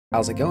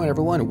How's it going,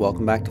 everyone?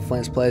 Welcome back to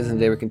Flamez Plays, and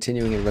today we're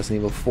continuing in Resident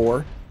Evil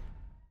 4,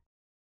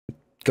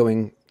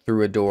 going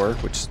through a door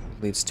which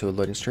leads to a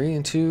loading screen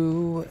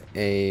into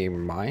a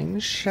mine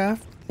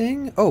shaft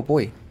thing. Oh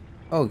boy,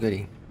 oh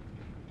goody,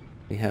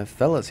 we have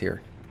fellas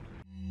here.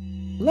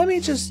 Let me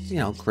just,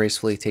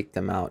 gracefully take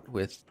them out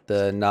with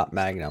the not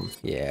magnum.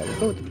 Yeah, we'll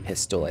go with the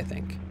pistol, I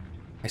think.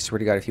 I swear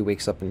to God, if he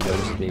wakes up and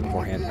notices me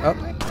beforehand.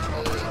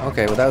 Oh,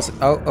 okay, well that was,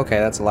 oh, okay,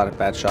 that's a lot of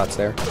bad shots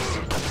there.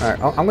 Alright,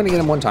 I'm gonna get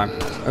him one time,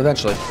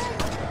 eventually.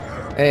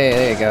 Hey,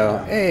 there you go.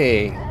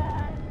 Hey!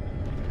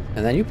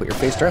 And then you put your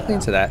face directly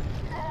into that.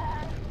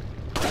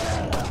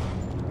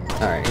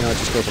 Alright, you know what,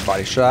 just go for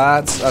body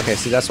shots. Okay,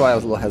 see, that's why I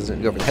was a little hesitant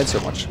to go for the head so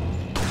much.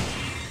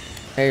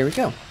 Here we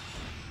go.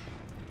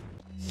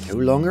 No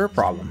longer a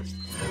problem.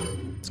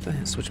 Let's go ahead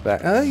and switch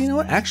back. You know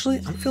what, actually,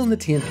 I'm feeling the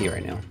TMP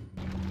right now.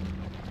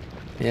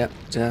 Yep,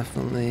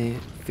 definitely.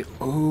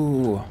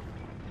 Ooh.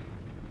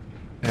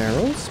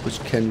 Barrels, which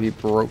can be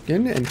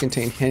broken and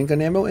contain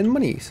handgun ammo and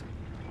monies.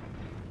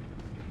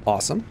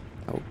 Awesome.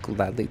 I will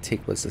gladly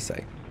take what's to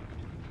say.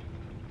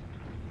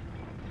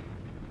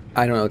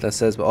 I don't know what that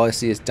says, but all I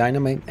see is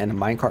dynamite and a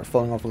minecart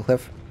falling off a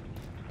cliff.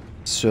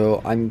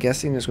 So I'm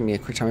guessing there's going to be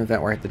a quick time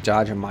event where I have to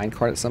dodge a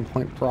minecart at some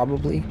point,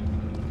 probably.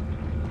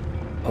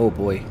 Oh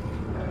boy.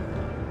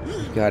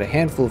 We've got a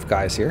handful of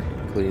guys here,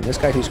 including this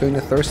guy who's going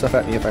to throw stuff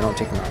at me if I don't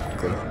take him out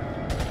quickly.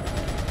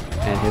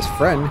 And his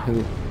friend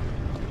who...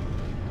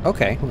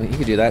 Okay, well, you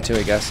could do that too,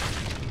 I guess.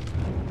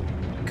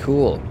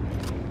 Cool.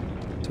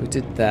 So we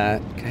did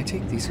that. Can I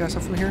take these guys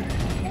off from here?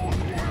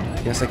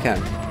 Yes, I can.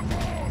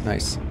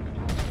 Nice.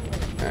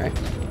 Alright.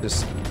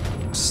 Just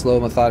slow,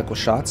 methodical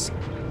shots.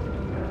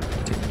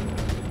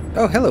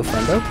 Oh, hello,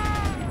 friendo.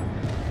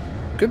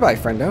 Goodbye,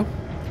 friendo.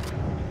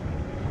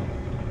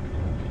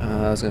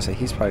 I was gonna say,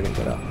 he's probably gonna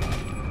get up.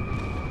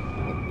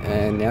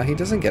 And now he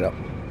doesn't get up.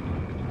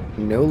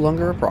 No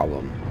longer a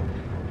problem.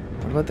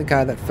 What about the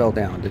guy that fell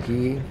down? Did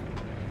he...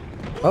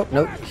 Oh,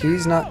 no,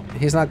 he's not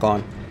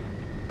gone.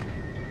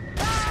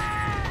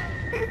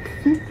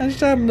 I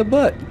shot him in the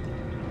butt.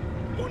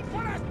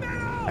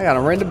 I got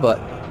him right in the butt.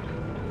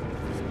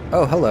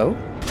 Oh, hello.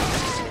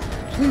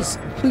 Please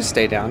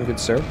stay down, good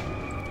sir.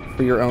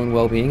 For your own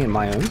well-being and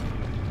my own.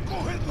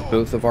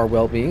 Both of our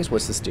well-beings.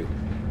 What's this do?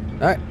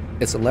 Alright,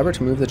 it's a lever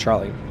to move the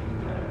trolley.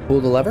 Pull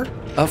the lever?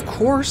 Of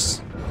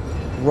course.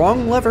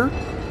 Wrong lever.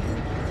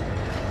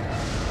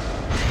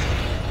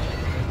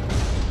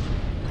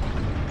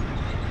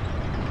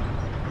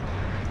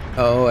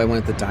 Oh, I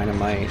went with the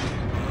dynamite.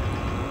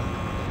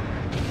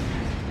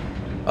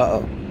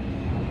 Uh-oh.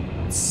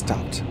 It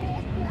stopped.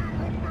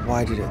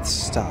 Why did it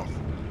stop?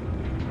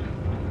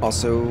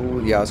 Also,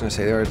 yeah, I was gonna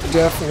say, there are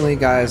definitely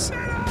guys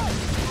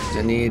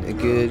that need a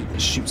good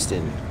shoot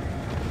stint.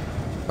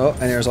 Oh,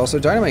 and there's also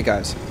dynamite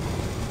guys.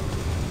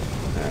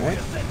 Alright.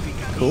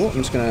 Cool. I'm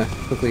just gonna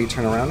quickly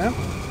turn around now.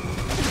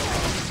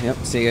 Yep,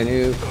 see, I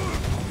knew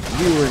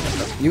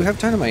you have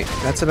dynamite.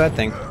 That's a bad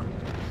thing.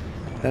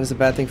 That is a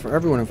bad thing for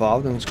everyone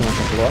involved. I'm just going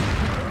to blow up.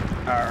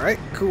 Alright,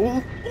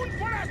 cool.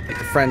 Take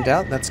a friend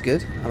out. That's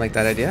good. I like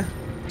that idea.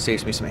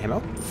 Saves me some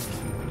ammo.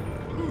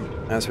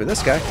 As for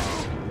this guy,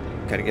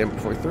 gotta get him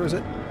before he throws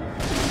it.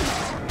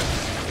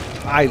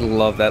 I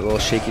love that little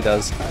shake he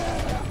does.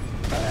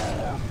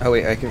 Oh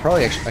wait, I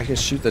can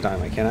shoot the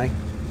dynamite, can I?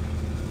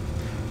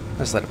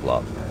 Let's let it blow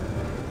up.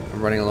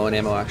 I'm running low on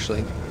ammo,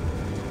 actually.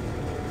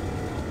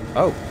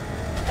 Oh.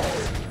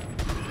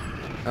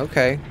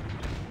 Okay.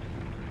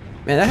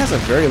 Man, that has a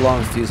very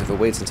long fuse if it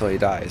waits until he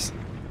dies.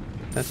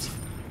 That's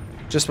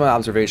just my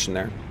observation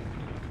there.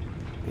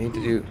 I need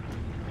to do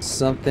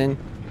something.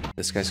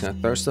 This guy's gonna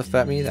throw stuff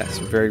at me. That's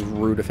very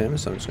rude of him,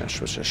 so I'm just gonna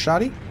switch to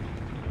shoddy.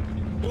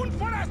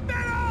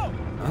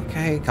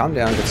 Okay, calm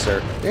down, good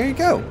sir. There you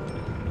go.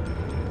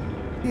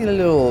 Need a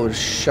little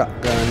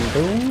shotgun.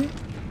 Boom.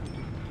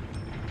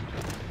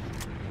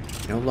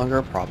 No longer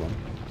a problem.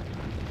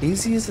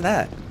 Easy as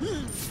that.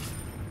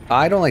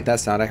 I don't like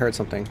that sound. I heard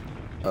something.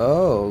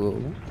 Oh,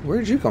 where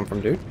did you come from,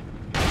 dude?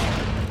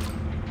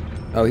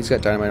 Oh, he's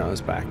got dynamite on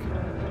his back.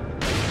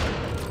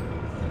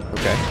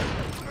 Okay.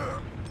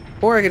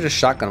 Or I could just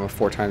shotgun him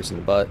 4 times in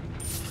the butt.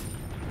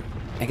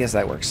 I guess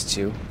that works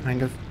too,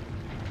 kind of.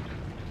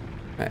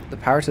 Alright, the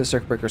power to the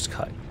circuit breaker's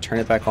cut. Turn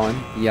it back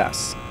on?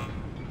 Yes.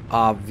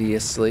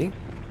 Obviously.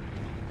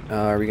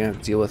 Are we gonna have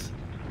to deal with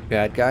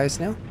bad guys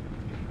now?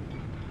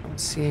 I don't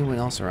see anyone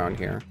else around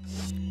here.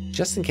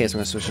 Just in case, I'm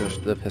gonna switch to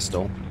the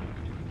pistol.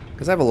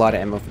 Because I have a lot of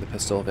ammo for the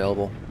pistol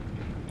available.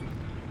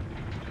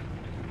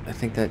 I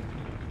think that...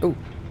 Oh,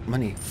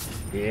 money.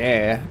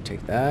 Yeah,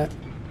 take that.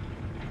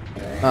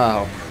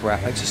 Oh,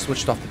 crap. I just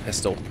switched off the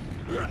pistol.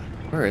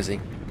 Where is he?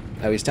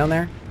 Oh, he's down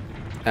there?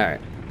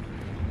 Alright.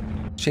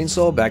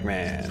 Chainsaw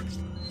Bagman.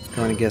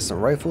 Going to get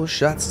some rifle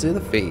shots to the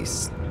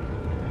face.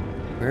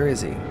 Where is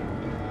he?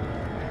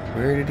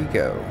 Where did he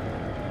go?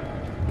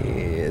 He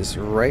is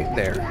right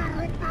there.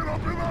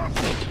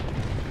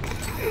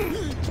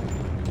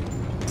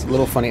 It's a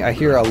little funny. I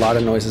hear a lot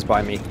of noises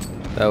by me.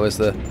 That was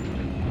the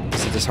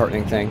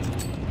disheartening thing.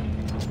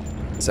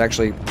 It's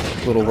actually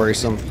a little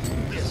worrisome.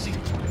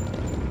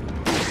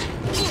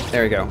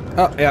 There we go.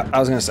 Oh, yeah, I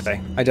was gonna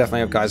say. I definitely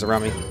have guys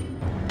around me.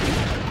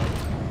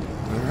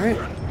 Alright.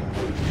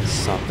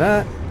 Stop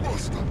that.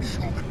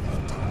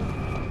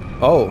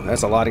 Oh,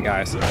 that's a lot of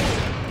guys.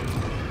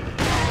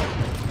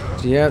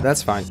 Yeah,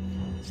 that's fine.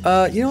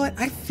 You know what?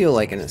 I feel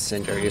like an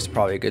incendiary is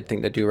probably a good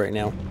thing to do right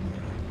now.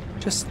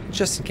 Just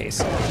in case.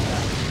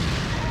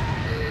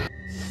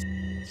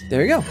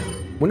 There you go.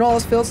 When all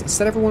else fails,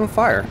 set everyone on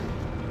fire.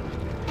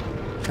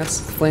 That's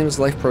Flamez'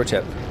 life pro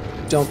tip.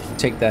 Don't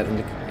take that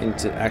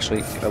into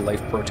actually a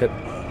life pro tip.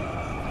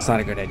 It's not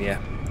a good idea.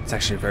 It's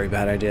actually a very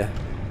bad idea.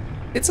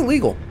 It's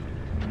illegal.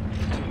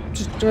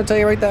 Just gonna tell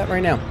you right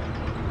now.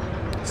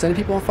 Setting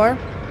people on fire?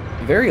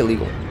 Very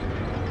illegal.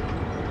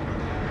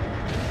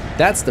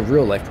 That's the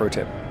real life pro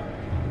tip.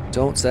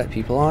 Don't set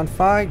people on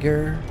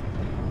fire.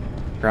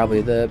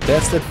 Probably the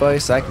best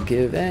advice I could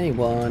give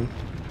anyone.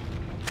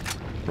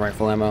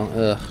 Rifle ammo.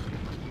 Ugh.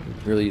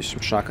 Really use some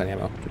shotgun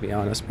ammo, to be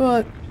honest.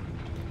 But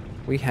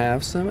we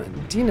have some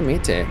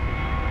dynamite.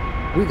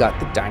 We got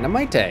the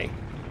dynamite.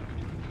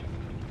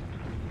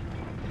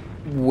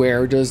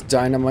 Where does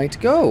dynamite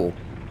go?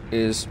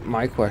 Is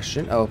my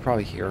question. Oh,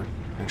 probably here.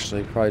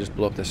 Actually, probably just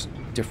blow up this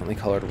differently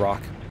colored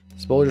rock.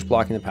 This boulder's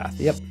blocking the path.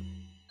 Yep.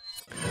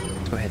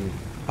 Let's go ahead and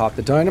pop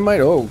the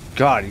dynamite. Oh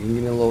god, you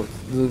need a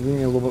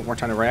little bit more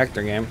time to react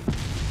their game.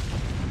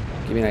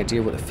 Give me an idea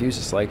of what the fuse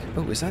is like.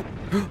 Oh, is that?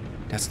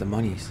 That's the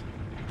monies.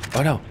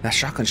 Oh no, that's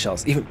shotgun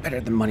shells. Even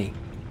better than money.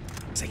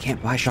 Because I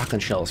can't buy shotgun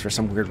shells for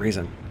some weird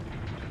reason.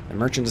 The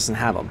merchant doesn't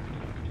have them,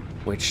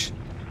 which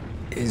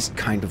is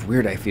kind of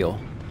weird, I feel.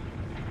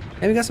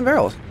 And we got some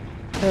barrels.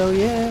 Hell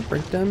yeah,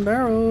 break them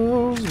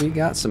barrels. We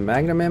got some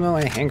magnum ammo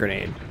and a hand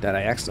grenade that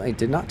I accidentally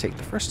did not take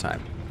the first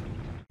time.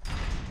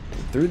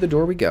 And through the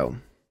door we go.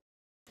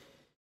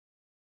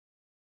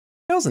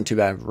 That wasn't too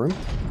bad of a room.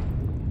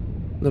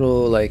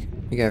 Little, like,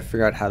 you gotta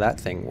figure out how that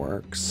thing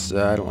works.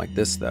 I don't like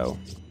this, though.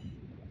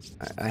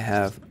 I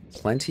have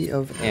plenty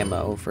of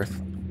ammo for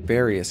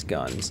various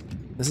guns.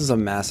 This is a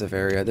massive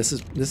area. This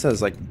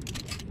has, like,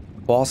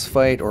 boss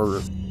fight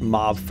or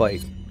mob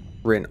fight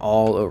written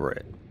all over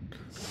it.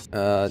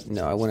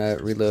 No, I want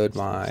to reload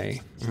my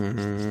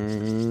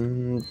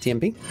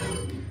TMP.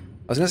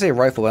 I was gonna say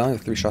rifle, but I only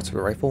have 3 shots of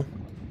a rifle.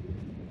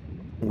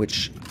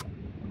 Which,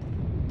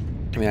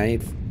 I mean, I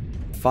need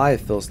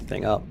 5 fills the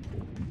thing up.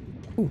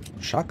 Ooh,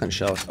 shotgun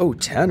shells. Oh,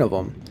 10 of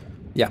them.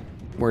 Yeah,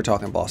 we're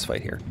talking boss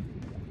fight here.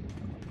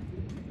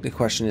 The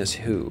question is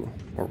who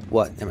or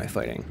what am I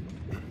fighting?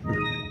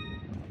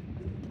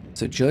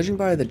 So judging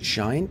by the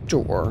giant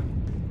door,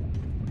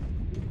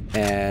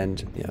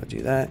 and, you know,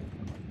 do that.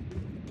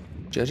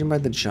 Judging by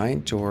the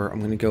giant door, I'm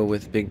going to go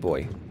with big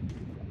boy.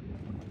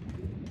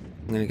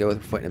 I'm going to go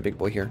with fighting a big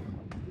boy here.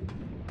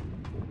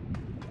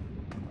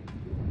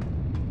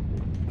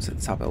 It's at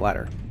the top of the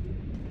ladder.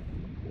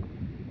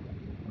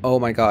 Oh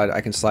my god,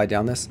 I can slide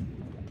down this?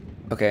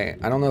 Okay,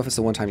 I don't know if it's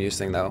a one-time use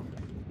thing, though.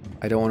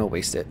 I don't want to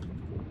waste it.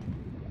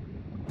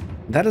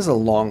 That is a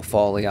long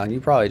fall, Leon. You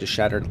probably just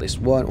shattered at least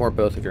one or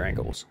both of your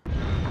ankles.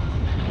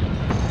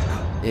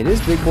 It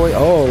is big boy.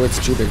 Oh, it's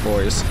 2 big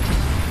boys.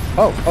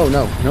 Oh,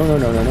 no.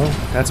 No.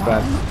 That's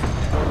bad.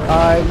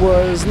 I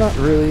was not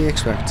really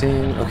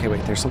expecting... Okay,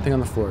 wait, there's something on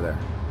the floor there.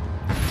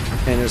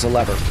 And there's a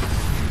lever.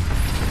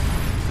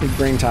 Big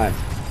brain time.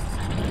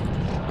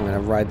 I'm gonna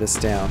ride this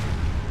down.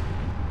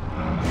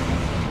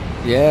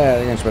 Yeah, I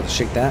think I'm just about to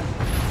shake that.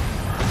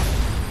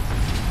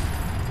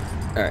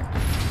 Alright.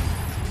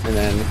 And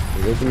then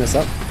we open this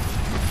up.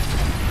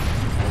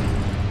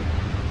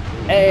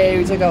 Hey,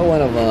 we took out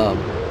one of them.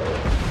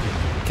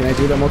 Can I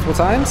do that multiple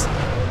times?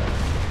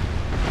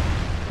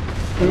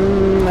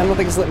 I don't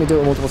think it's let me do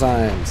it multiple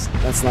times.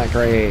 That's not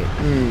great.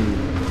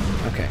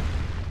 Okay.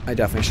 I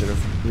definitely should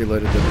have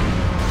reloaded the...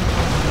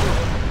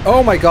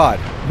 Oh my god!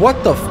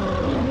 What the f...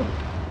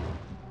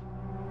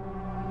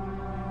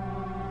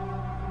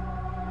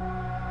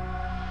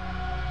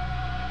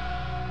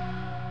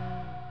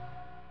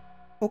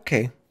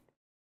 Okay.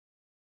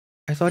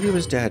 I thought he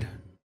was dead.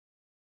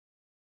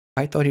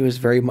 I thought he was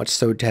very much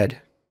so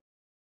dead.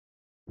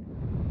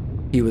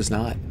 He was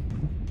not.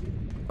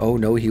 Oh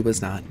no, he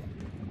was not.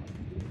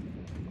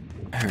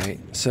 Alright,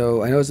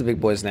 so I know it's the big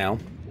boys now,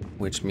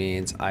 which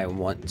means I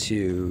want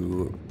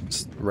to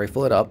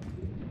rifle it up.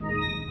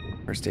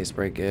 First aid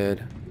spray,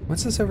 good.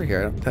 What's this over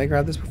here? Did I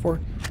grab this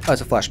before? Oh,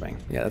 it's a flashbang.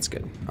 Yeah, that's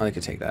good. I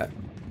could take that.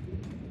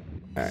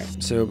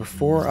 Alright, so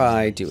before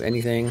I do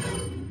anything,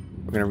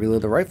 we're going to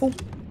reload the rifle.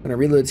 I'm going to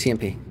reload the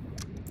TMP.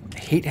 I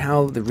hate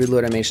how the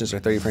reload animations are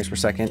 30 frames per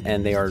second,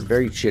 and they are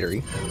very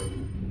jittery.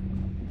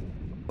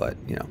 But,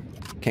 you know,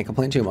 can't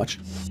complain too much.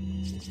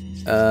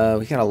 We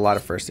got a lot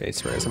of first aid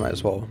sprays. I might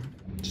as well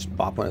just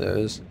pop one of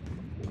those.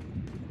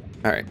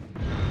 Alright.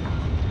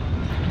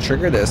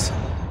 Trigger this.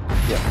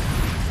 Yep.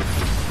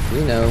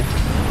 We know.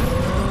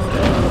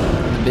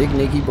 The big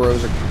Niggy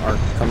bros are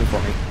coming for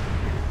me.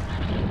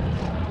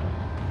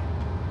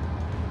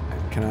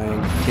 Can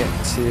I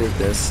get to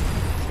this?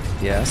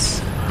 Yes.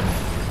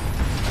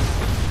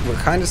 What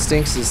kind of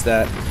stinks is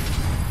that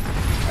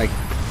I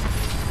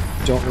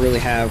don't really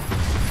have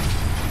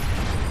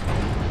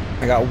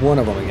I got one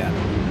of them again.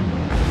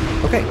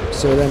 Okay,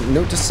 so then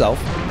note to self,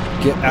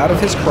 get out of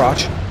his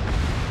crotch.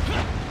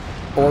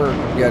 Or,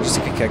 yeah, just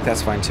take a kick,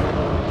 that's fine too.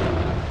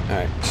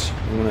 Alright,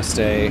 I'm gonna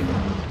stay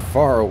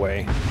far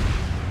away.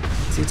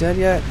 Is he dead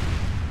yet?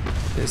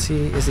 Is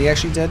he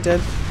actually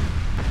dead?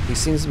 He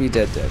seems to be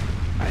dead,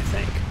 I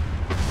think.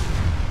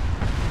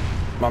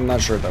 I'm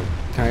not sure though.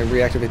 Can I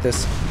reactivate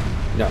this?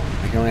 No,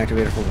 I can only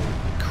activate it for one.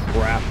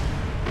 Crap.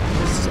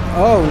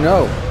 Oh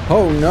no!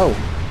 Oh no!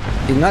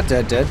 He's not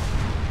dead.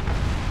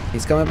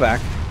 He's coming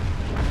back.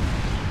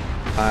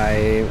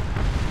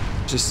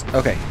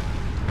 Okay.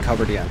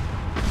 Covered again.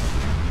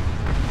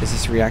 Is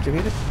this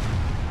reactivated?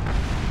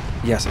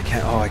 Yes, I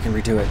can. Oh, I can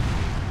redo it.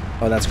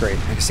 Oh, that's great.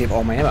 I can save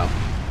all my ammo.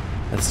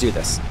 Let's do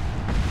this.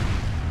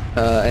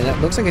 And it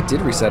looks like it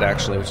did reset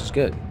actually, which is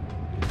good.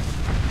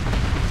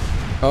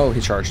 Oh,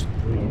 he charged.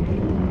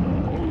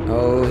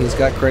 Oh, he's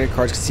got credit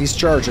cards because he's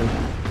charging.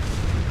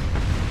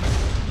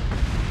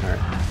 Alright.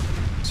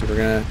 So we're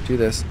gonna do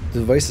this. The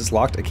device is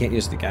locked. I can't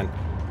use it again.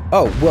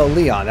 Oh, well,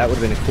 Leon. That would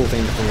have been a cool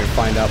thing for me to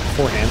find out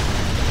beforehand.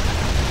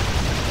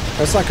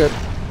 That's not good.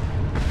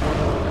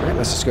 Alright,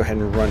 let's just go ahead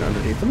and run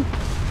underneath them.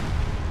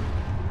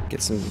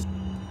 Get some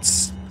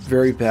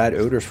very bad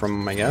odors from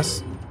them, I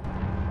guess.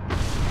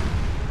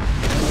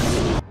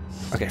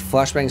 Okay,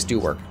 flashbangs do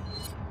work.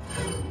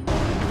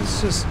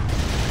 Let's just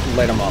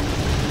light them up.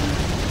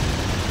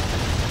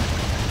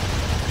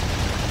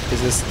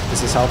 Is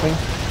this helping?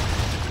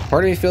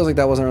 Part of me feels like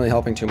that wasn't really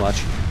helping too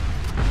much.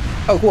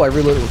 Oh, cool! I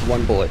reloaded with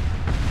one bullet.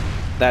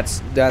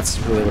 That's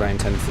really what I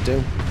intended to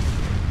do.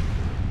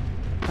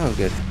 Oh,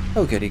 good.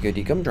 Oh, goody.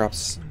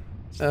 Gumdrops.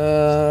 We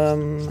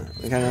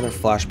got another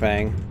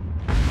flashbang.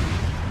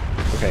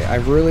 Okay, I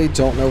really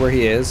don't know where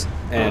he is,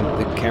 and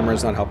the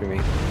camera's not helping me.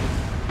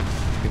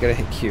 We gotta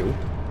hit Q.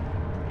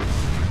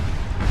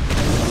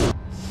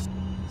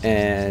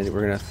 And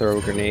we're gonna throw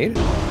a grenade.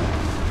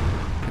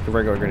 Like a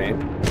regular grenade.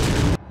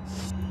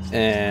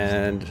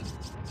 And...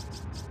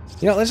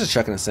 you know, let's just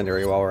chuck an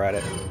incendiary while we're at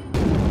it.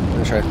 I'm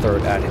gonna try to throw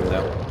it at him,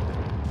 though.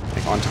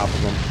 Like, on top of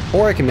him.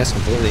 Or I can miss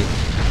completely.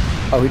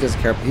 Oh, he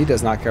doesn't care. He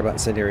does not care about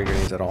incendiary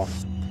grenades at all.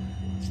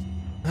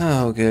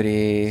 Oh,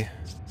 goody.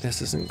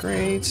 This isn't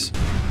great.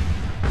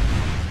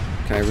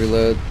 Can I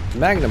reload the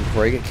Magnum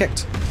before I get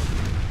kicked?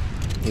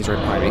 He's right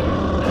behind me.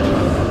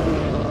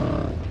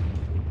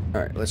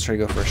 Alright, let's try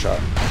to go for a shot.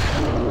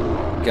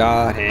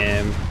 Got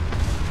him.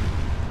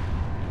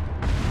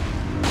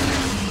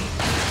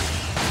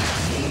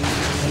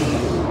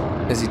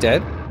 Is he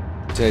dead?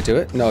 Did I do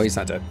it? No, he's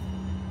not dead.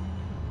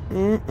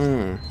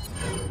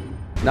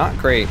 Not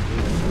great.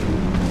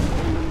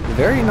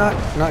 Very not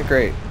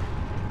great.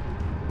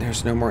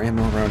 There's no more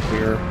ammo around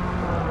here.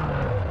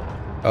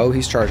 Oh,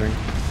 he's charging.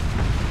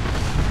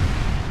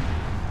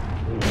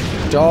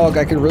 Dog,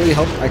 I could really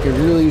help. I could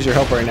really use your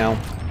help right now.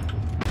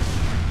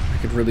 I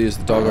could really use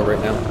the doggo right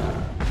now.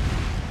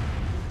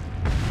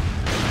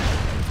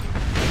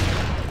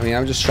 I mean,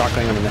 I'm just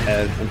shotgunning him in the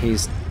head, and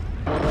he's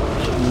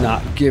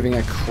not giving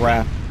a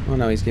crap. Oh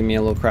no, he's giving me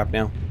a little crap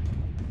now.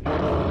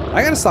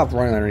 I gotta stop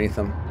running underneath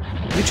him.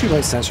 YouTube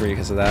might censor me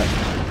because of that.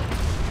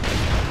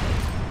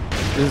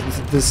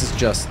 This is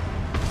just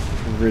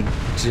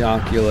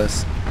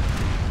ridiculous.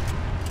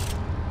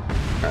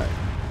 Alright.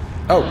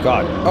 Oh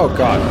god. Oh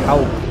god.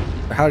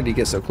 How did he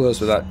get so close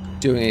without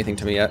doing anything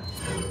to me yet?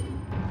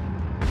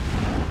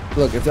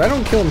 Look, if I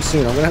don't kill him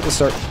soon, I'm gonna have to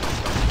start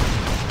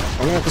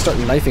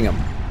knifing him.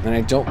 And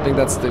I don't think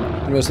that's the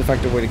most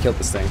effective way to kill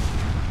this thing.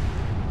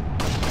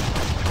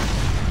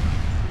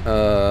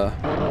 There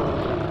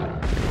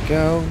we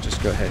go.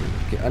 Just go ahead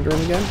and get under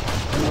him again.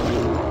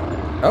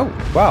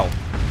 Oh, wow.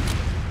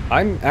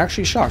 I'm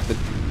actually shocked that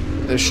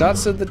the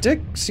shots of the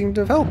dick seem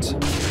to have helped.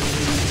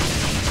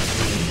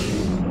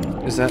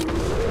 Is that...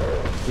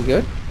 we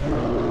good?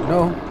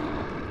 No.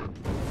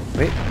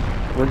 Wait.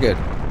 We're good.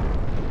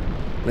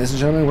 Ladies and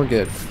gentlemen, we're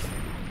good.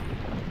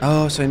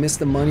 Oh, so I missed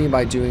the money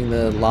by doing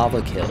the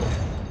lava kill.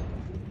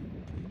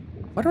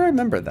 Why do I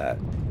remember that?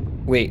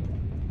 Wait.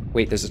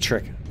 Wait, there's a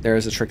trick. There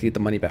is a trick to get the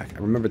money back. I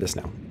remember this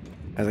now.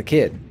 As a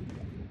kid,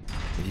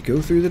 if you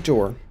go through the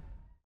door,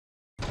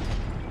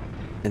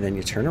 and then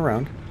you turn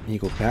around, and you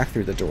go back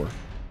through the door.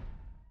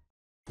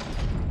 I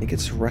think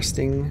it's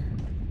resting...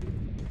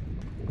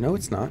 no,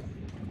 it's not.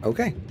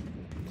 Okay.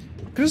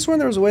 I just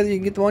wondered there was a way that you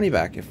can get the money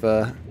back if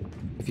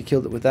you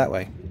killed it with that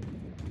way.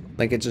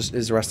 Like it just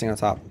is resting on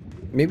top.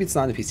 Maybe it's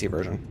not in the PC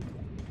version.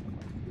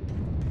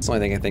 It's the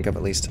only thing I think of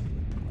at least.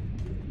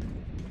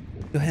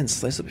 Go ahead and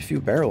slice up a few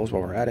barrels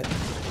while we're at it.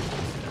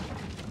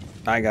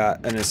 I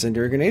got an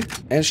incendiary grenade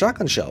and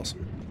shotgun shells.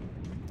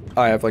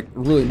 I have like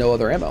really no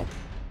other ammo.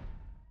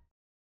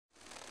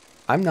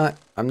 I'm not,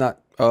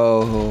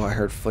 oh, I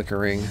heard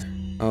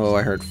flickering. Oh,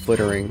 I heard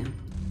flittering.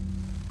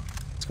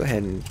 Let's go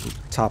ahead and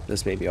top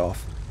this baby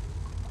off.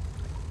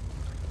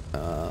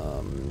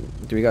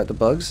 Do we got the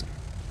bugs?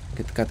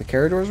 Got the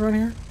corridors around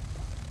here?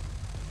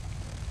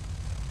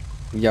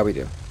 Yeah, we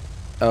do.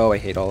 Oh, I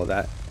hate all of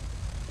that.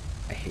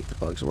 I hate the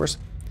bugs. Worse.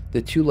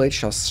 The two lights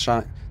shall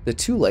shine. The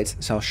two lights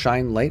shall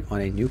shine light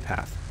on a new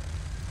path.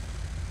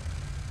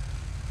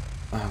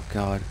 Oh,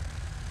 God.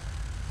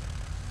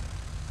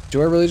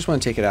 Do I really just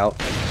want to take it out?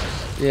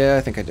 Yeah,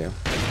 I think I do.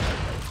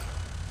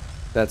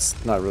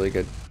 That's not really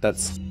good.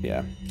 That's,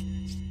 yeah.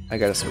 I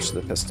gotta switch to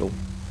the pistol.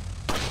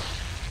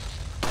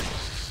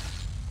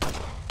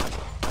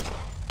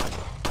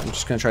 I'm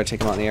just gonna try to take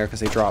them out in the air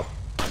because they drop.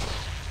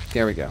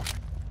 There we go.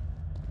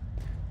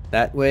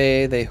 That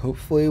way they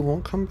hopefully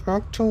won't come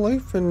back to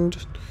life and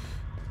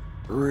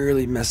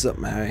really mess up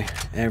my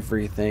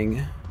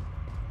everything.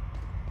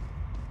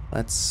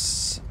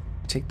 Let's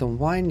take the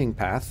winding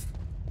path.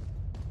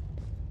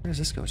 Where does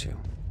this go to?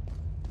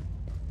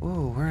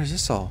 Whoa, where is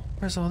this all?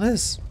 Where's all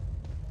this?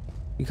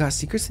 You got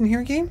secrets in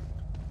here, game?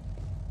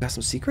 Got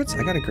some secrets?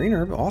 I got a green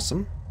herb.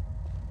 Awesome.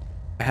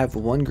 I have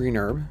one green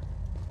herb.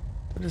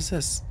 What is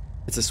this?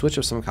 It's a switch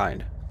of some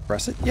kind.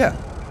 Press it? Yeah.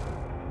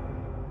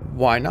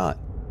 Why not?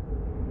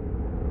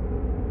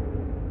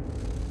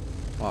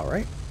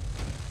 Alright.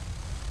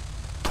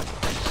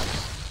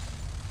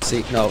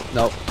 See, no.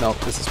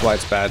 This is why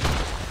it's bad.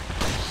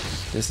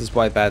 This is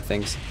why bad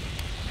things.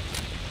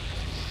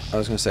 I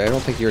was gonna say, I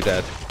don't think you're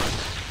dead.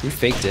 You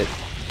faked it.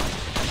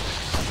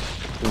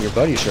 When your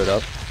buddy showed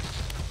up.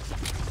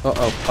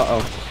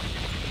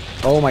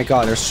 Oh my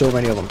god, there's so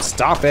many of them.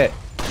 Stop it!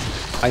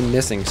 I'm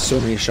missing so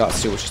many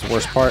shots too, which is the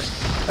worst part.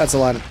 That's a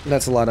lot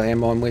of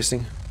ammo I'm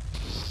wasting.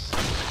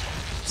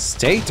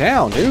 Stay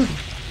down, dude!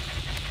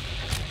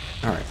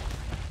 Alright.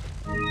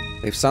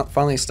 They've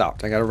finally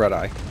stopped. I got a red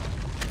eye.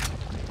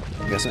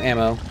 I got some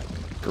ammo.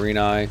 Green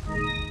eye.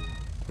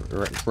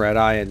 Red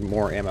eye and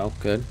more ammo.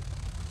 Good.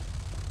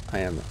 I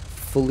am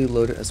fully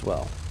loaded as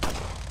well.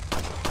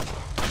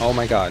 Oh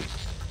my god.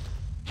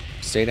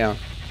 Stay down.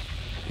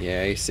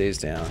 Yeah, he stays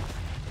down.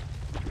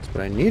 That's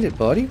what I needed,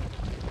 buddy.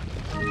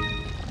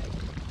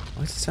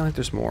 Why does it sound like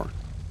there's more?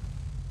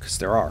 Because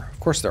there are. Of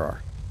course there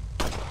are.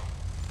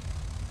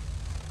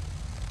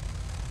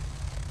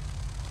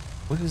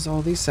 What is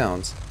all these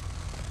sounds?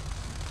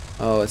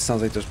 Oh, it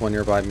sounds like there's one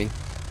nearby me.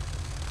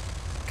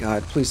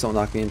 God, please don't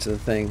knock me into the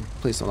thing.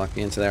 Please don't knock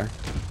me into there.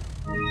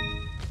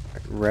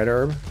 Right, red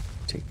herb.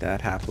 Take that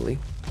happily.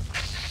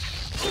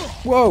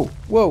 Whoa!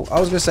 Whoa!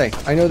 I was gonna say,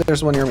 I know that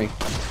there's one near me.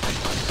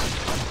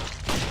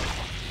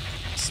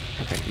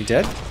 Okay, you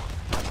dead?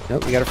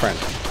 Nope, you got a friend.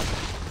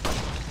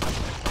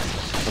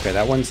 Okay,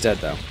 that one's dead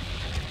though.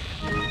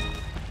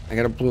 I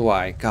got a blue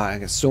eye. God, I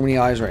got so many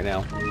eyes right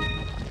now.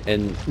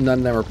 And none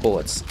of them are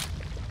bullets.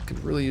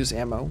 Could really use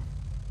ammo.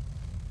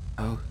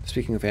 Oh,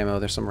 speaking of ammo,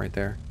 there's some right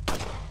there.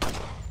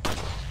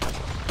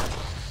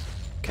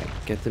 Okay,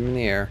 get them in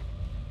the air.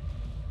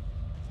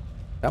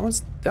 That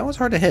one's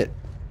hard to hit.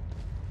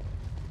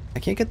 I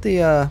can't get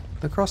the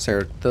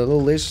crosshair, the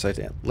little laser sight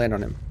to land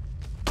on him.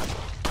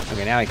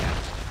 Okay, now I can.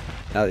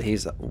 Now that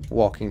he's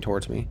walking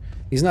towards me.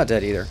 He's not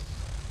dead either.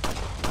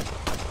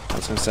 I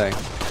was gonna say.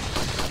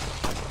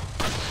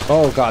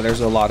 Oh god,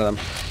 there's a lot of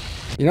them.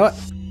 You know what?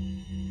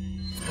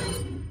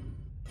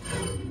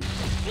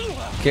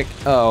 Kick.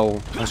 Oh,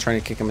 I was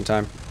trying to kick him in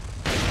time.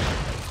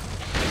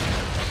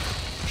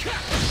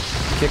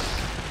 Kick.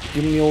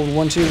 Give me the old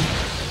 1-2.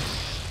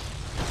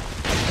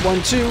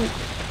 1-2.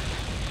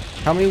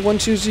 How many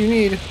 1-2s do you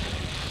need?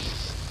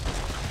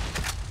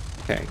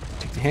 Okay,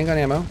 take the handgun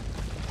ammo.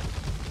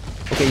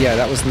 Okay, yeah,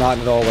 that was not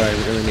at all what I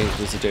really needed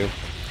this to do.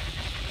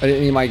 I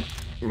didn't need my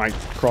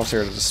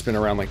crosshair to just spin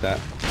around like that.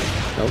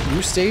 Nope,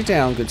 you stay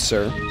down, good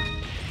sir.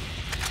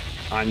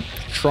 I'm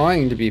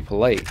trying to be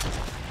polite.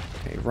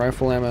 Okay,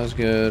 rifle ammo is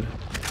good.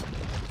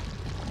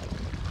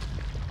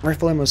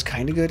 Rifle ammo is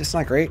kind of good. It's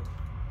not great.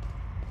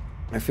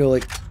 I feel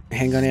like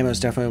handgun ammo is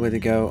definitely the way to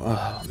go.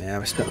 Oh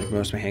man, I spent like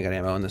most of my handgun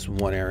ammo in this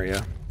one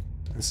area.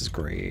 This is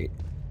great.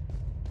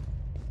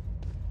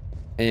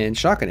 And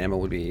shotgun ammo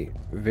would be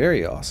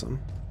very awesome,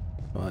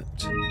 but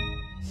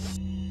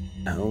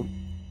no,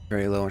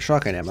 very low on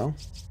shotgun ammo.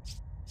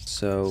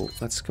 So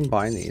let's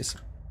combine these,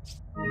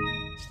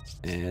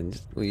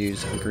 and we'll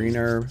use a green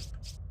herb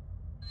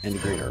and a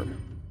green herb.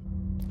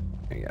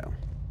 There you go.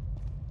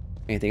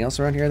 Anything else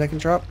around here that can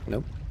drop?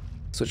 Nope.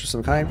 Switch of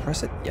some kind.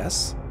 Press it.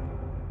 Yes.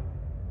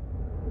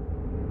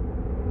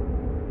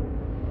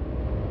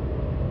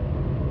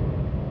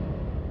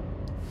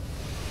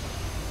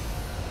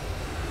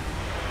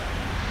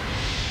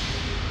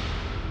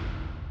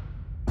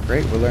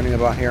 Great, we're learning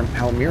about here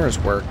how mirrors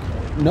work.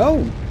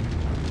 No!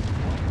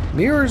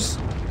 Mirrors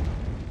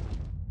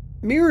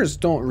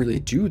don't really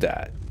do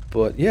that.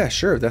 But yeah,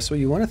 sure, that's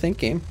what you want to think,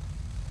 game.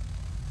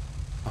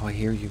 Oh, I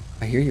hear you.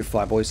 I hear you,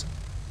 fly boys.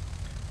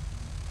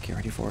 Get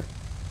ready for it.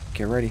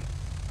 Get ready.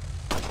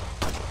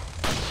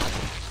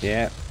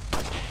 Yeah.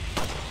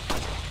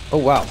 Oh,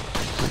 wow.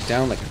 Went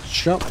down like a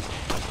chump.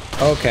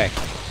 Okay.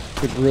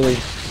 Could really...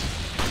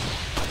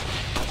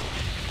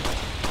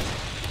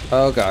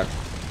 Oh, God.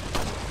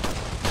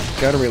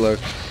 Gotta reload.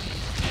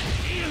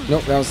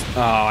 Nope, that was...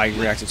 Oh, I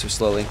reacted too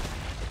slowly.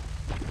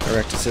 I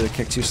reacted to the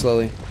kick too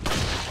slowly.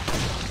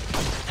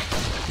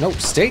 Nope,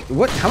 stay...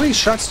 What? How many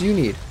shots do you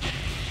need?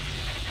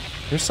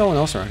 There's someone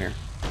else around here.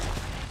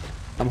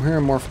 I'm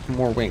hearing more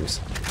wings.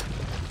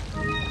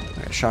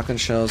 Alright, shotgun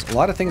shells. A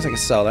lot of things I can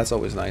sell. That's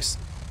always nice.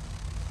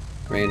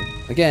 I mean,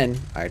 again,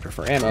 I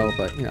prefer ammo,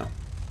 but, you know,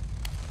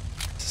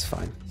 this is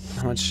fine.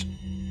 How much?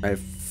 I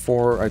have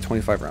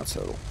 25 rounds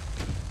total.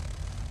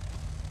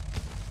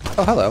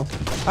 Oh, hello.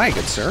 Hi,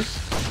 good sir.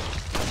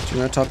 Do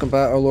you want to talk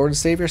about our Lord and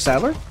Savior,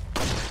 Sadler?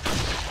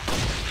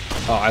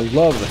 Oh, I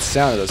love the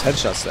sound of those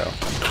headshots, though.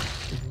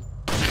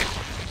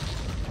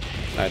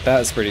 Alright, that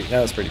was pretty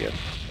good.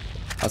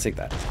 I'll take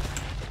that.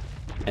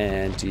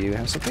 And do you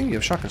have something? You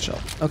have a shotgun shell.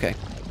 Okay.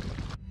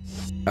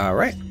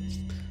 Alright.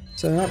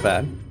 So not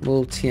bad.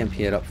 We'll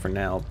TMP it up for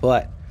now,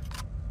 but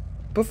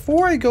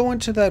before I go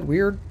into that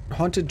weird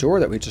haunted door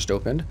that we just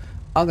opened,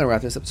 I'm going to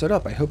wrap this episode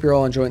up. I hope you're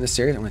all enjoying this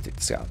series. I'm going to take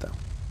this out, though.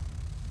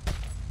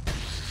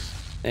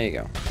 There you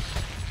go.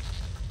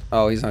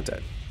 Oh, he's not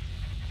dead.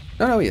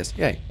 No, he is.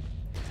 Yay.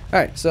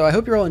 Alright, so I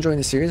hope you're all enjoying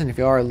the series, and if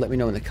you are, let me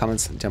know in the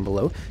comments down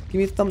below. Give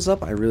me a thumbs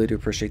up, I really do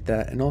appreciate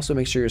that, and also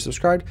make sure you're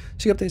subscribed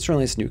so you get updates on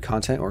latest new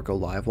content or go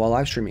live while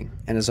live streaming.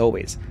 And as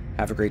always,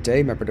 have a great day,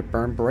 remember to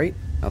burn bright,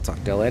 I'll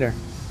talk to you later.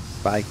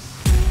 Bye.